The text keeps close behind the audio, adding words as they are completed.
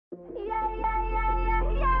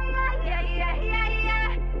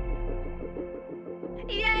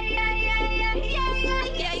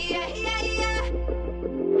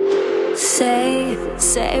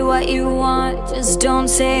Say what you want, just don't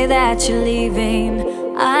say that you're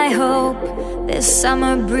leaving. I hope this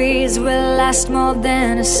summer breeze will last more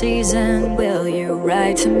than a season. Will you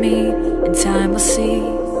write to me? In time we'll see.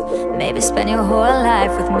 Maybe spend your whole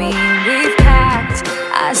life with me. We've packed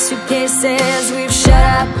our suitcases, we've shut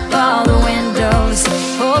up all the windows.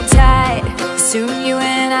 Hold tight, soon you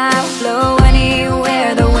and I will flow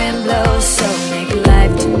anywhere the wind blows. So make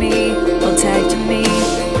life to me, hold tight to me,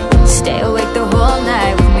 stay awake the whole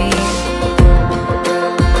night with me.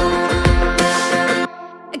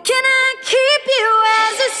 Can I keep you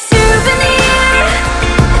as a souvenir?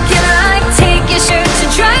 Can I take your shirt to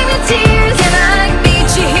dry your tears? Can I meet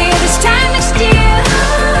you here this time next year?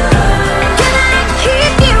 Can I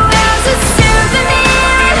keep you as a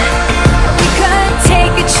souvenir? We could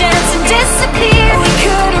take a chance and disappear. We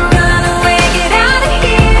could run away, get out of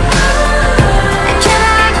here. Can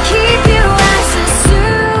I keep you as a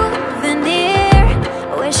souvenir?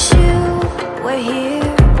 Wish you were here.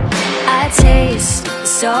 I taste the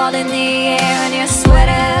salt in the air and your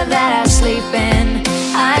sweater that I sleep in.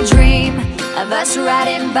 I dream of us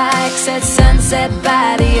riding bikes at sunset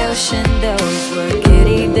by the ocean. Those were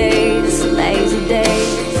giddy days, lazy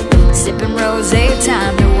days, sipping rosé,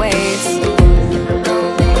 time to waste.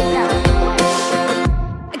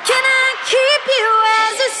 Can I keep you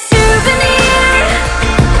as a souvenir?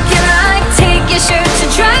 Can I take your shirt to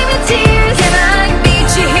dry your tears? Can I meet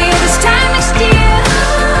you here this time next year?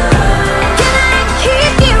 Can I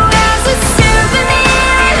keep you as a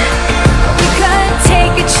souvenir? We could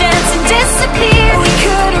take a chance and disappear. We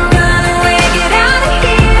could run away, get out of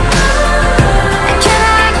here. Can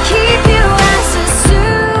I keep you as a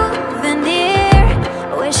souvenir?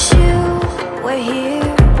 Wish you were here.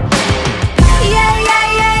 Yeah, yeah,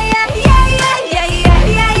 yeah, yeah, yeah, yeah, yeah, yeah,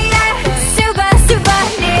 yeah, yeah.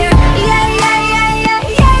 Souvenir. Yeah, yeah, yeah, yeah,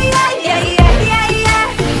 yeah, yeah, yeah, yeah, yeah, yeah.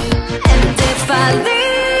 And if I leave